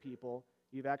ever hate people,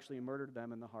 you've actually murdered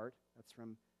them in the heart. That's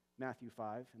from Matthew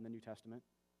 5 in the New Testament.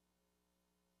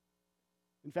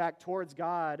 In fact, towards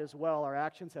God as well, our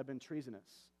actions have been treasonous.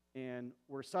 And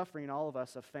we're suffering, all of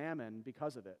us, a famine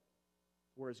because of it.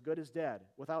 We're as good as dead.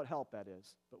 Without help, that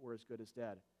is. But we're as good as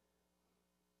dead.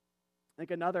 I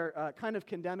think another kind of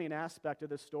condemning aspect of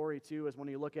this story, too, is when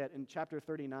you look at in chapter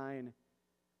 39,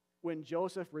 when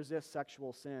Joseph resists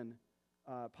sexual sin,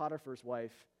 Potiphar's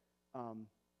wife,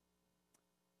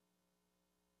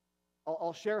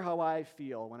 I'll share how I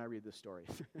feel when I read this story.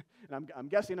 And I'm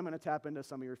guessing I'm going to tap into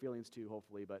some of your feelings, too,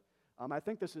 hopefully. But I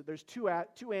think there's two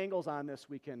angles on this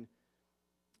we can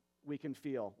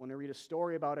feel when we read a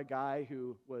story about a guy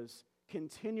who was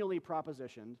continually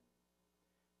propositioned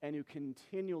and who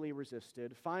continually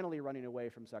resisted, finally running away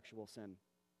from sexual sin.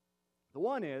 The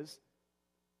one is,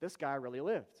 this guy really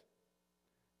lived.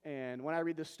 And when I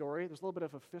read this story, there's a little bit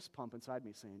of a fist pump inside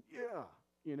me saying, yeah,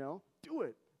 do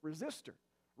it, resist her,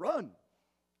 run,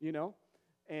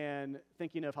 and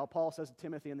thinking of how Paul says to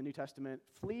Timothy in the New Testament,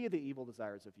 flee the evil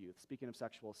desires of youth. Speaking of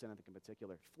sexual sin, I think in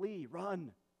particular, flee,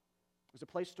 run. There's a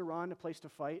place to run, a place to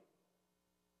fight.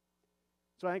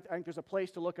 So I think there's a place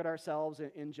to look at ourselves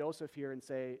in Joseph here and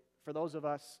say, for those of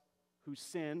us who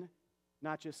sin,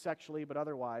 not just sexually but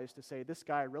otherwise, to say this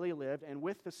guy really lived, and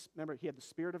with this, remember, he had the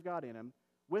Spirit of God in him.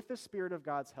 With the Spirit of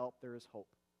God's help, there is hope.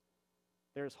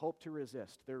 There is hope to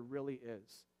resist. There really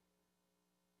is.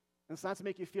 And it's not to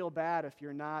make you feel bad if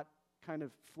you're not kind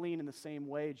of fleeing in the same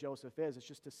way Joseph is. It's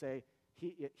just to say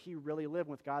he really lived.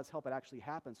 With God's help, it actually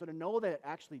happened. So to know that it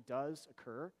actually does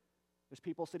occur, there's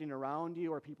people sitting around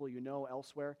you or people you know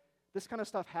elsewhere. This kind of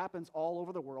stuff happens all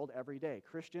over the world every day.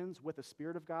 Christians, with the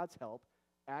Spirit of God's help,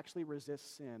 actually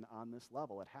resist sin on this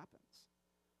level. It happens.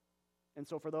 And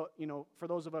so for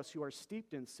those of us who are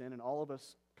steeped in sin, and all of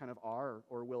us kind of are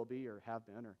or will be or have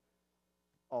been or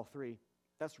all three,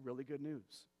 that's really good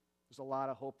news. There's a lot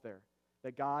of hope there,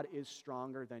 that God is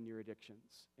stronger than your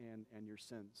addictions and your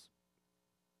sins.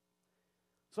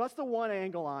 So that's the one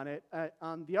angle on it.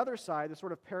 On the other side, the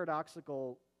sort of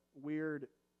paradoxical, weird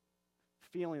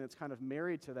feeling that's kind of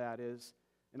married to that is,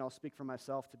 and I'll speak for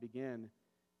myself to begin,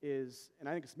 and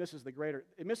I think it misses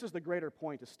the greater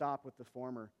point to stop with the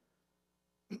former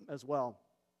as well.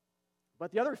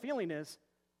 But the other feeling is,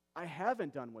 I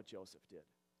haven't done what Joseph did.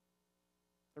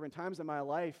 There have been times in my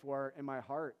life where, in my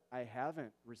heart, I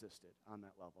haven't resisted on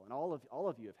that level. And all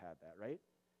of you have had that, right?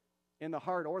 In the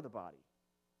heart or the body.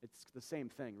 It's the same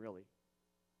thing, really.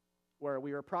 Where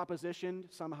we were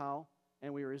propositioned somehow,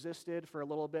 and we resisted for a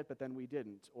little bit, but then we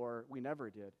didn't, or we never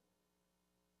did.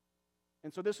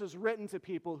 And so this is written to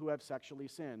people who have sexually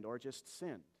sinned or just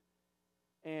sinned.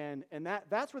 And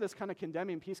that's where this kind of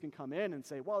condemning piece can come in and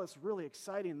say, well, it's really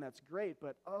exciting, that's great,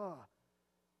 but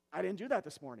I didn't do that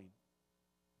this morning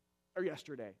or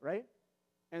yesterday, right?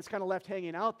 And it's kind of left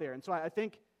hanging out there. And so I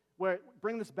think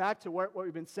bring this back to what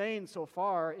we've been saying so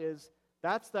far is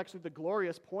that's actually the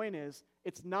glorious point is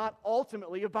it's not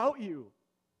ultimately about you.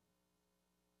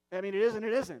 I mean, it is and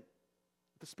it isn't.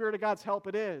 With the Spirit of God's help,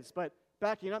 it is. But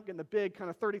backing up, getting the big kind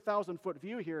of 30,000-foot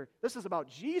view here, this is about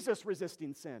Jesus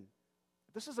resisting sin.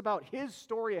 This is about his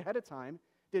story ahead of time.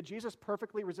 Did Jesus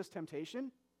perfectly resist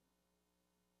temptation?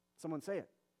 Someone say it.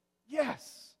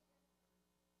 Yes.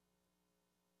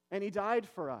 And he died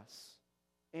for us.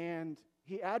 And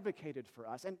he advocated for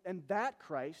us. And that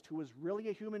Christ, who was really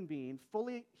a human being,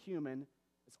 fully human,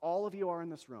 as all of you are in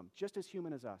this room, just as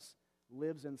human as us,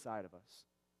 lives inside of us.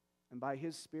 And by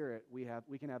his Spirit,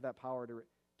 we can have that power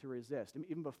to resist. And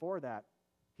even before that,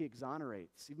 he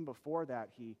exonerates. Even before that,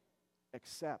 he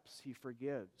accepts, he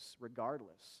forgives,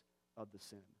 regardless of the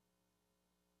sin.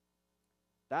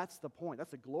 That's the point.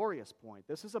 That's a glorious point.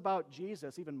 This is about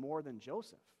Jesus even more than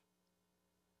Joseph.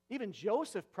 Even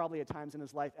Joseph probably had times in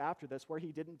his life after this where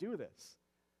he didn't do this.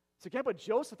 So you can't put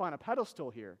Joseph on a pedestal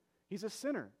here. He's a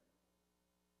sinner.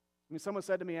 I mean, someone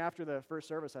said to me after the first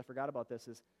service, I forgot about this,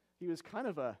 is he was kind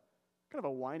of a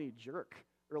whiny jerk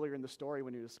earlier in the story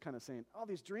when he was kind of saying, all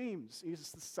these dreams. He's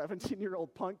just a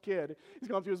 17-year-old punk kid. He's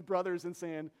going up to his brothers and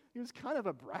saying, he was kind of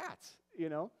a brat, you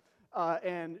know?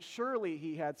 And surely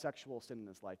he had sexual sin in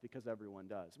his life because everyone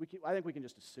does. I think we can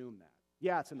just assume that.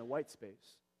 Yeah, it's in the white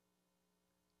space.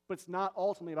 But it's not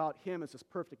ultimately about him as this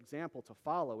perfect example to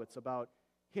follow. It's about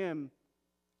him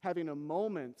having a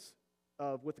moment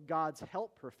of, with God's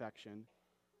help, perfection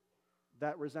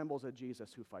that resembles a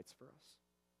Jesus who fights for us.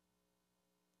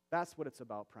 That's what it's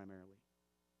about primarily.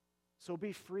 So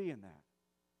be free in that.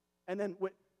 And then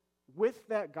with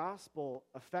that gospel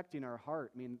affecting our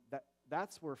heart, I mean,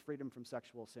 that's where freedom from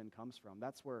sexual sin comes from.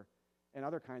 That's where, and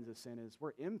other kinds of sin is,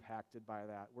 we're impacted by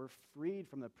that. We're freed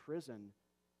from the prison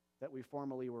that we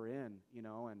formerly were in, you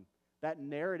know, and that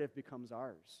narrative becomes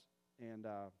ours. And,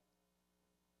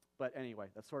 but anyway,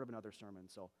 that's sort of another sermon,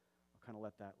 so I'll kind of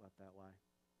let that lie.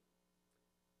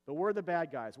 But we're the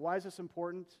bad guys. Why is this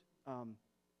important?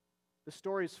 The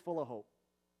story is full of hope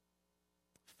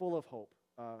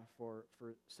for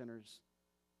sinners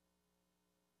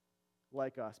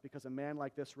like us, because a man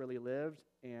like this really lived,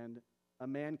 and a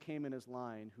man came in his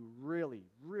line who really,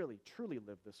 really, truly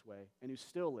lived this way, and who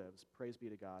still lives, praise be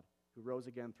to God, who rose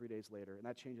again 3 days later, and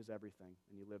that changes everything,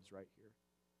 and he lives right here,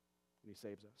 and he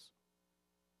saves us.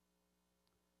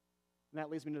 And that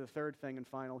leads me to the third thing and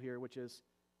final here, which is,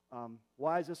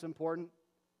 why is this important?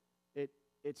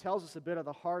 It tells us a bit of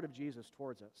the heart of Jesus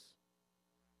towards us.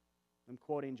 I'm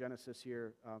quoting Genesis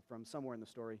here from somewhere in the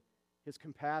story. His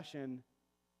compassion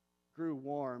grew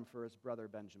warm for his brother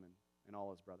Benjamin and all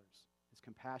his brothers. His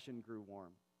compassion grew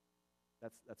warm.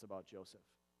 That's about Joseph.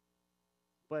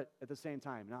 But at the same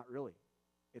time, not really.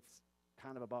 It's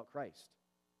kind of about Christ.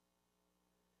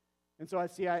 And so I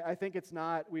think it's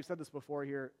not, we've said this before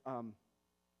here,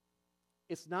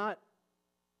 it's not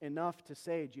enough to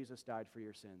say Jesus died for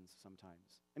your sins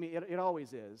sometimes. I mean, it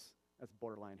always is. That's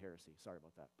borderline heresy. Sorry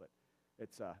about that, but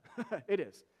it's it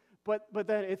is. But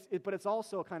then it's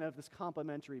also kind of this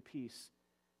complementary piece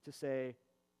to say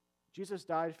Jesus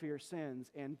died for your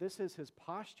sins, and this is his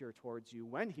posture towards you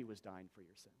when he was dying for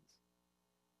your sins.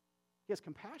 He has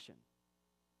compassion.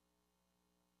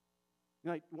 You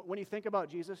know, like, when you think about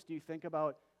Jesus, do you think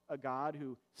about a God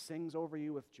who sings over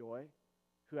you with joy,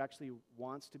 who actually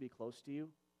wants to be close to you?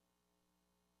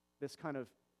 This kind of,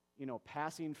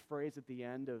 passing phrase at the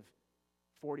end of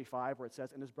 45 where it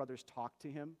says, and his brothers talked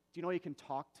to him. Do you know you can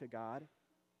talk to God?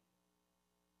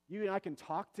 You and I can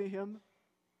talk to him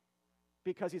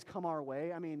because he's come our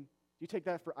way. I mean, I take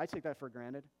that for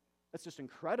granted. That's just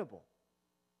incredible.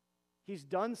 He's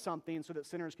done something so that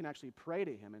sinners can actually pray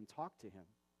to him and talk to him.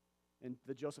 And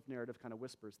the Joseph narrative kind of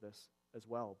whispers this as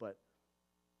well. But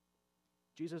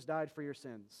Jesus died for your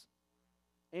sins.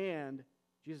 And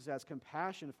Jesus has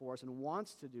compassion for us and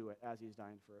wants to do it as he's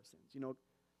dying for our sins. You know,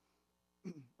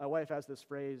 my wife has this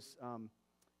phrase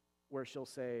where she'll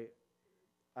say,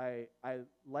 I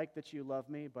like that you love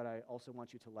me, but I also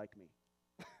want you to like me.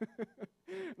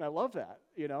 And I love that,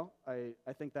 you know. I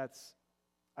think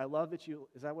I love that you,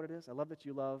 is that what it is? I love that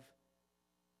you love,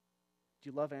 do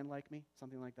you love and like me?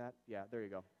 Something like that? Yeah, there you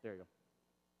go. There you go.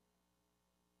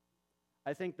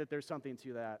 I think that there's something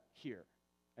to that here.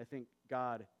 I think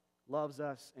God loves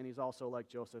us, and he's also like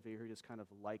Joseph here, who just kind of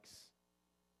likes.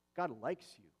 God likes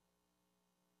you.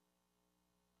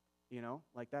 You know,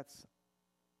 like that's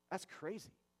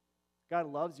crazy. God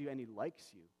loves you and he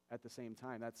likes you at the same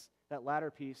time. That latter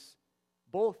piece.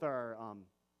 Both are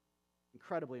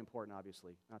incredibly important,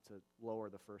 obviously, not to lower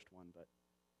the first one, but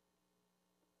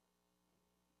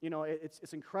you know,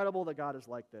 it's incredible that God is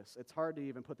like this. It's hard to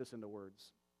even put this into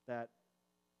words, that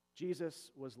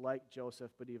Jesus was like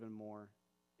Joseph, but even more,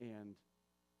 and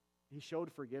he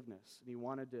showed forgiveness, and he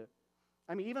wanted to,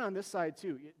 I mean, even on this side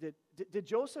too, did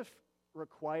Joseph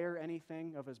require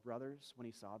anything of his brothers when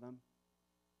he saw them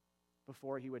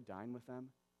before he would dine with them?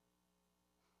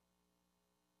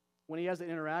 When he has an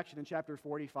interaction in chapter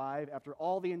 45, after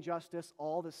all the injustice,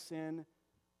 all the sin,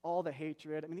 all the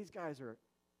hatred, I mean, these guys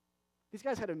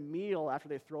had a meal after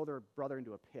they throw their brother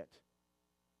into a pit.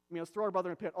 I mean, let's throw our brother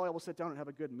in a pit. Oh, yeah, we'll sit down and have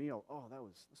a good meal. Oh,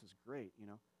 this is great, you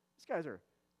know. These guys are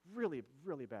really,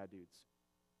 really bad dudes.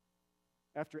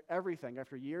 After everything,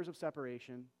 after years of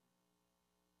separation,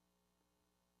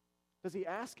 does he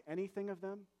ask anything of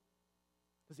them?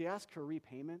 Does he ask for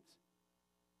repayment?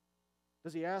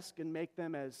 Does he ask and make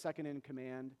them as second in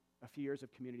command a few years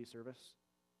of community service?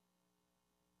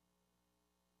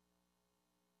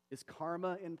 Is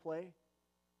karma in play?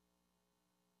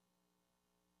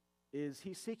 Is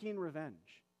he seeking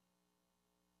revenge?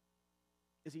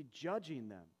 Is he judging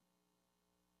them?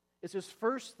 Is his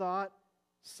first thought,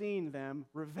 seeing them,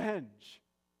 revenge?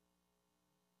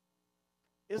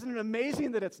 Isn't it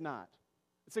amazing that it's not?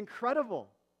 It's incredible.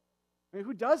 I mean,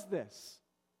 who does this?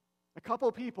 A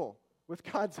couple people with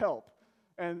God's help,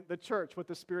 and the church with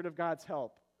the Spirit of God's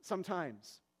help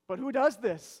sometimes. But who does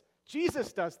this?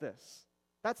 Jesus does this.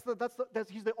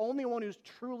 He's the only one who's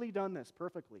truly done this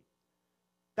perfectly.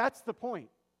 That's the point.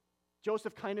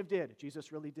 Joseph kind of did.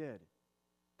 Jesus really did.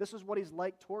 This is what he's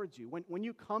like towards you. When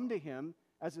you come to him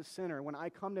as a sinner, when I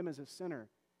come to him as a sinner,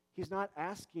 he's not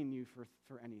asking you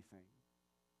for anything.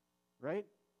 Right?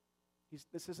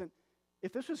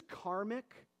 If this was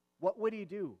karmic, what would he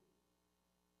do?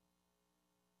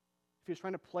 If he was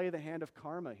trying to play the hand of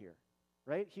karma here,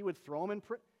 right? He would throw him in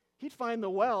prison. He'd find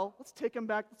the well. Let's take him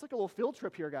back. Let's take a little field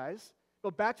trip here, guys. Go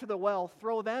back to the well,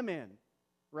 throw them in,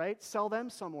 right? Sell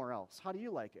them somewhere else. How do you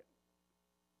like it?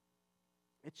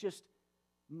 It's just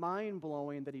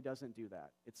mind-blowing that he doesn't do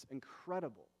that. It's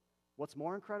incredible. What's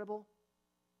more incredible?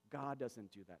 God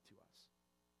doesn't do that to us.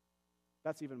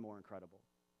 That's even more incredible.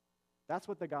 That's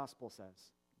what the gospel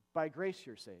says. By grace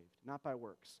you're saved, not by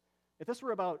works. If this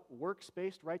were about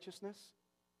works-based righteousness,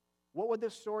 what would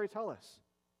this story tell us?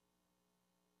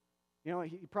 You know,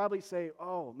 he'd probably say,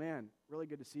 oh, man, really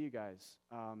good to see you guys.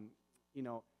 You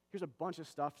know, here's a bunch of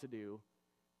stuff to do,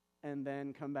 and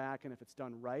then come back, and if it's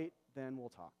done right, then we'll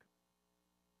talk.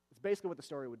 It's basically what the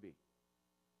story would be.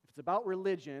 If it's about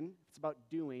religion, if it's about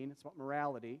doing, it's about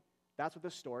morality, that's what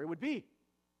this story would be.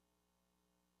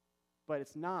 But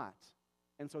it's not,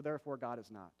 and so therefore God is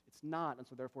not. It's not, and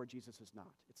so therefore Jesus is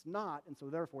not. It's not, and so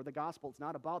therefore the gospel is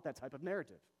not about that type of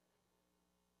narrative.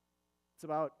 It's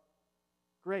about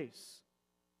grace.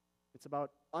 It's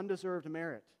about undeserved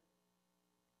merit.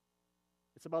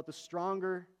 It's about the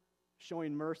stronger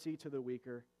showing mercy to the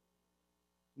weaker,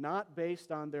 not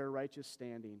based on their righteous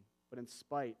standing, but in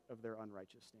spite of their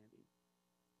unrighteous standing.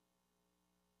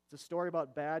 It's a story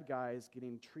about bad guys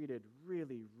getting treated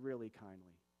really, really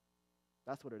kindly.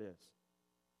 That's what it is.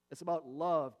 It's about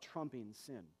love trumping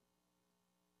sin.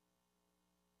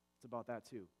 It's about that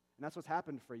too. And that's what's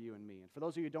happened for you and me. And for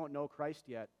those of you who don't know Christ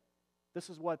yet, this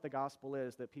is what the gospel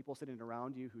is that people sitting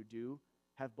around you who do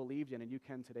have believed in, and you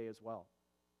can today as well.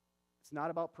 It's not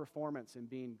about performance and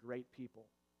being great people.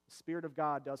 The Spirit of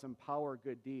God does empower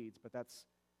good deeds, but that's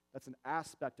an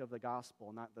aspect of the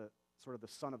gospel, not the sort of the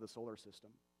sun of the solar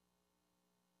system.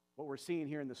 What we're seeing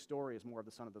here in the story is more of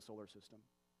the sun of the solar system.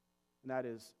 And that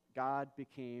is, God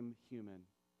became human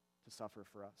to suffer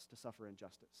for us, to suffer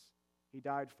injustice. He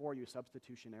died for you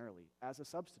substitutionarily, as a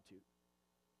substitute.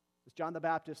 As John the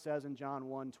Baptist says in John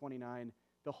 1:29,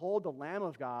 behold the Lamb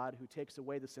of God who takes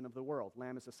away the sin of the world.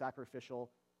 Lamb is a sacrificial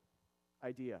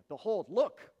idea. Behold,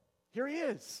 look, here he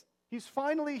is. He's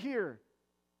finally here.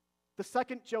 The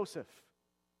second Joseph,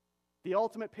 the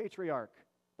ultimate patriarch,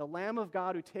 the Lamb of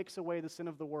God who takes away the sin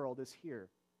of the world is here,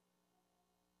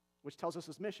 which tells us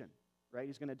his mission, right?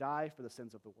 He's going to die for the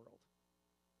sins of the world.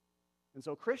 And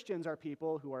so Christians are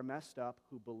people who are messed up,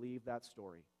 who believe that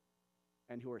story,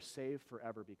 and who are saved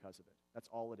forever because of it. That's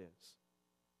all it is.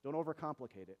 Don't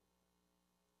overcomplicate it.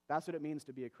 That's what it means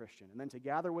to be a Christian. And then to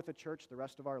gather with the church the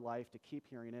rest of our life, to keep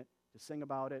hearing it, to sing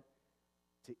about it,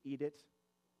 to eat it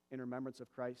in remembrance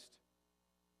of Christ,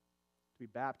 to be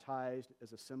baptized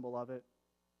as a symbol of it,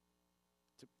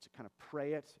 to kind of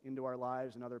pray it into our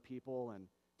lives and other people, and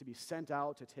to be sent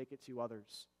out to take it to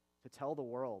others, to tell the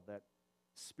world that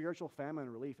spiritual famine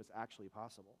and relief is actually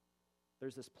possible.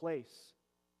 There's this place,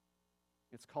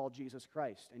 it's called Jesus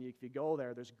Christ, and if you go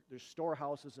there, there's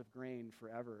storehouses of grain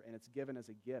forever, and it's given as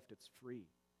a gift. It's free.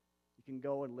 You can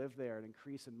go and live there and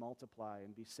increase and multiply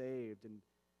and be saved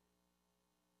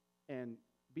and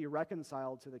be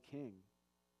reconciled to the King.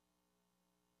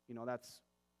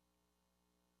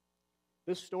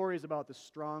 This story is about the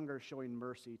stronger showing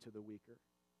mercy to the weaker.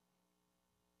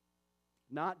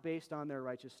 Not based on their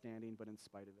righteous standing, but in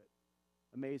spite of it.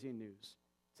 Amazing news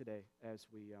today as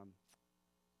we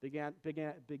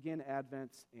begin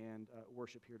Advent and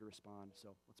worship here to respond. So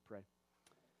let's pray.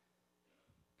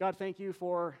 God, thank you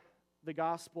for the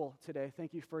gospel today.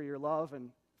 Thank you for your love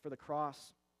and for the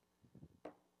cross.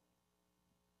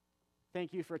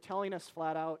 Thank you for telling us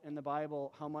flat out in the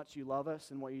Bible how much you love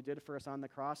us and what you did for us on the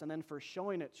cross, and then for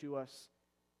showing it to us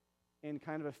in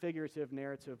kind of a figurative,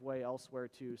 narrative way elsewhere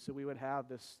too, so we would have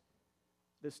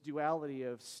this duality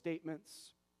of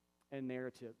statements and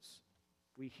narratives.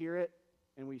 We hear it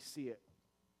and we see it.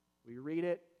 We read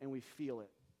it and we feel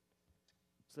it.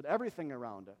 So that everything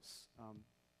around us,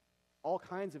 all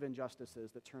kinds of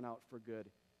injustices that turn out for good,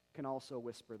 can also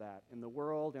whisper that. In the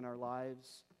world, in our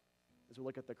lives, as we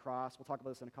look at the cross, we'll talk about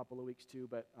this in a couple of weeks too,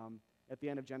 but at the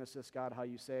end of Genesis, God, how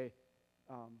you say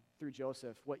through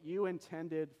Joseph, what you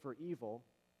intended for evil,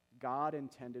 God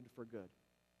intended for good.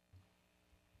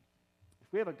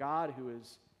 If we have a God who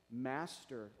is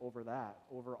master over that,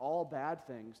 over all bad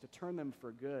things, to turn them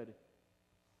for good,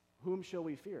 whom shall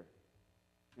we fear?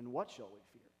 And what shall we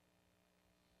fear?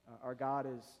 Our God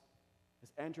has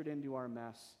entered into our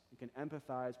mess and can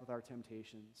empathize with our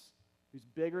temptations, who's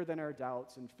bigger than our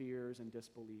doubts and fears and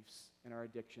disbeliefs and our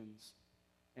addictions,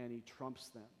 and he trumps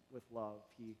them with love.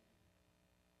 He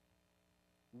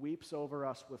weeps over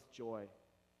us with joy.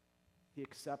 He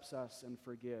accepts us and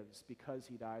forgives because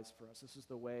he dies for us. This is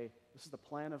the way, this is the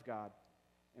plan of God,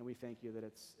 and we thank you that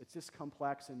it's just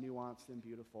complex and nuanced and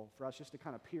beautiful for us just to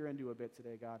kind of peer into a bit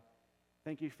today, God.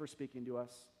 Thank you for speaking to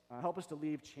us. Help us to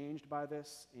leave changed by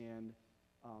this and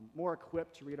more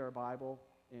equipped to read our Bible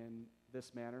in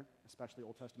this manner, especially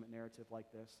Old Testament narrative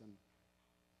like this, and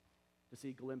to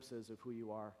see glimpses of who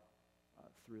you are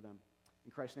through them.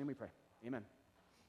 In Christ's name we pray. Amen.